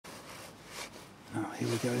Oh, here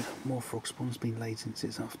we go. More frog spawns been laid since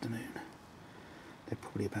this afternoon. They're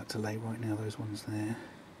probably about to lay right now, those ones there.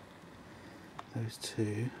 Those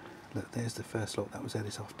two. Look, there's the first lot that was there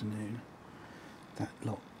this afternoon. That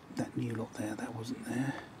lot, that new lot there, that wasn't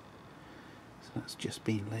there. So that's just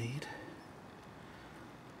been laid.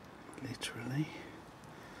 Literally.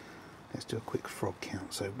 Let's do a quick frog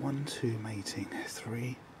count. So 1, 2 mating,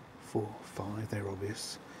 3, 4, 5, they're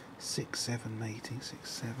obvious. 6, 7 mating, 6,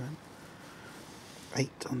 7. 8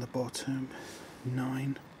 on the bottom,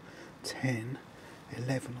 9, 10,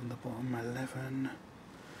 11 on the bottom, 11,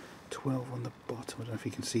 12 on the bottom, I don't know if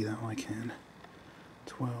you can see that, I can.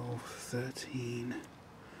 12, 13,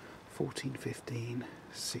 14, 15,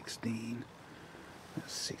 16,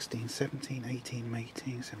 that's 16, 17, 18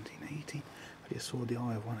 mating, 17, 18. I just saw the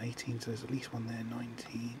eye of one, 18, so there's at least one there,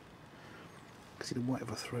 19. You can see the white of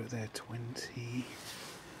a throat there, 20,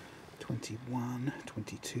 21,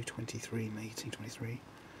 22, 23 mating, 23,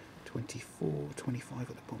 24, 25 at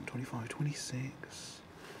the bottom, 25, 26,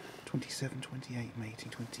 27, 28 mating,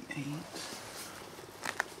 28,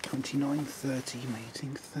 29, 30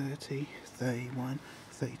 mating, 30, 31,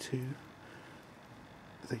 32,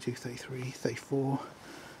 32, 33, 34,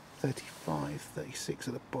 35, 36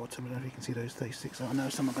 at the bottom. I don't know if you can see those 36. Oh no,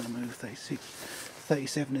 some are going to move. 36,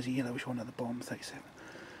 37 is a yellowish one at the bottom, 37,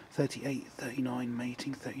 38, 39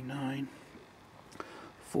 mating, 39,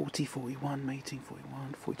 40, 41 mating,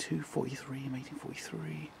 41, 42, 43 mating,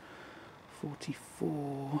 43,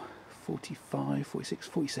 44, 45, 46,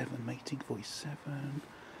 47 mating, 47.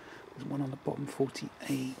 There's one on the bottom,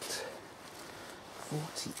 48,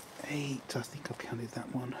 48, I think I've counted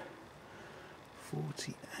that one.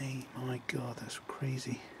 48, my god, that's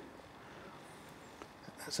crazy.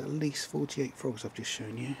 That's at least 48 frogs I've just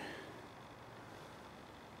shown you.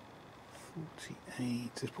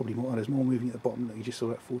 48, there's probably more, there's more moving at the bottom. Look, you just saw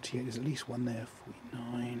that 48, there's at least one there,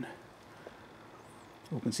 49.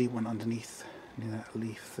 Oh, you can see one underneath, near that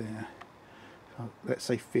leaf there. Let's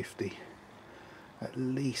say 50. At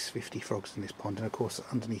least 50 frogs in this pond, and of course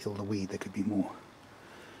underneath all the weed there could be more.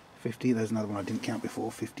 50, there's another one I didn't count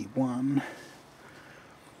before, 51.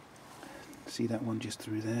 See that one just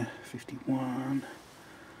through there, 51.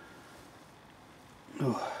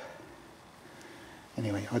 Oh.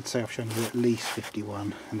 Anyway, I'd say I've shown you at least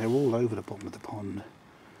 51, and they're all over the bottom of the pond.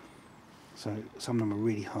 So some of them are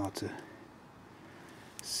really hard to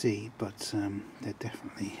see, but they're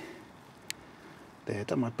definitely there. I've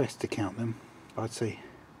done my best to count them. I'd say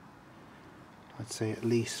at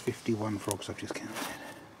least 51 frogs I've just counted.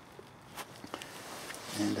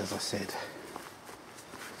 And as I said,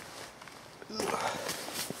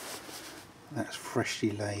 that's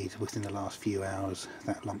freshly laid within the last few hours,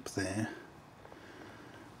 that lump there.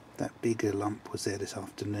 That bigger lump was there this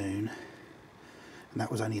afternoon, and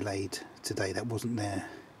that was only laid today. That wasn't there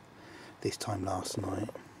this time last night.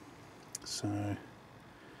 So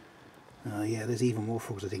yeah, there's even more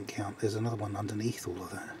frogs I didn't count. There's another one underneath all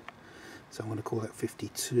of that, so I'm going to call that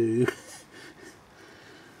 52.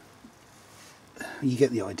 You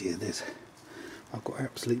get the idea. I've got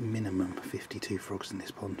absolute minimum 52 frogs in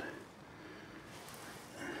this pond,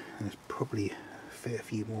 and there's probably a fair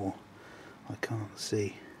few more I can't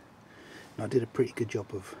see. And I did a pretty good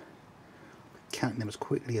job of counting them as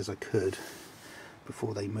quickly as I could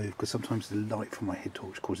before they move, because sometimes the light from my head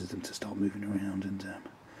torch causes them to start moving around, and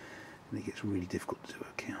it gets really difficult to do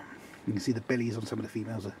a count. You can see the bellies on some of the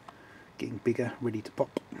females are getting bigger, ready to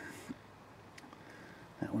pop.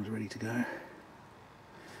 That one's ready to go.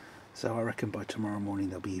 So I reckon by tomorrow morning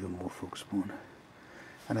there'll be even more frog spawn.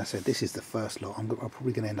 And I said, this is the first lot. I'm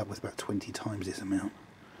probably going to end up with about 20 times this amount.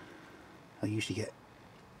 I usually get,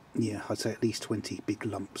 yeah, I'd say at least 20 big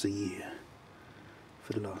lumps a year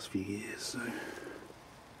for the last few years. So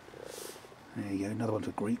there you go, another one's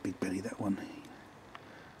a great big belly, that one.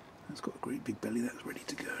 That's got a great big belly, that's ready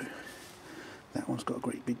to go. That one's got a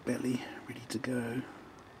great big belly, ready to go.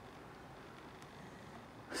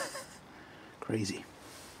 Crazy.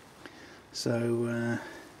 So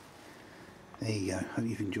there you go, hope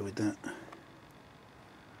you've enjoyed that.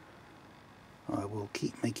 I will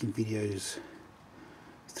keep making videos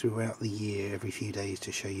throughout the year, every few days,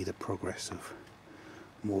 to show you the progress of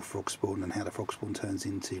more frog spawn and how the frog spawn turns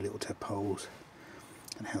into little tadpoles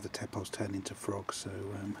and how the tadpoles turn into frogs. So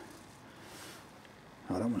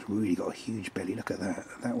oh, that one's really got a huge belly. Look at that.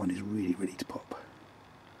 That one is really ready to pop.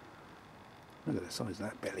 Look at the size of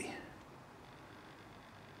that belly.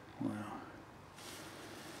 Wow.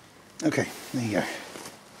 Okay, there you go.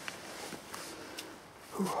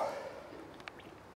 Whew.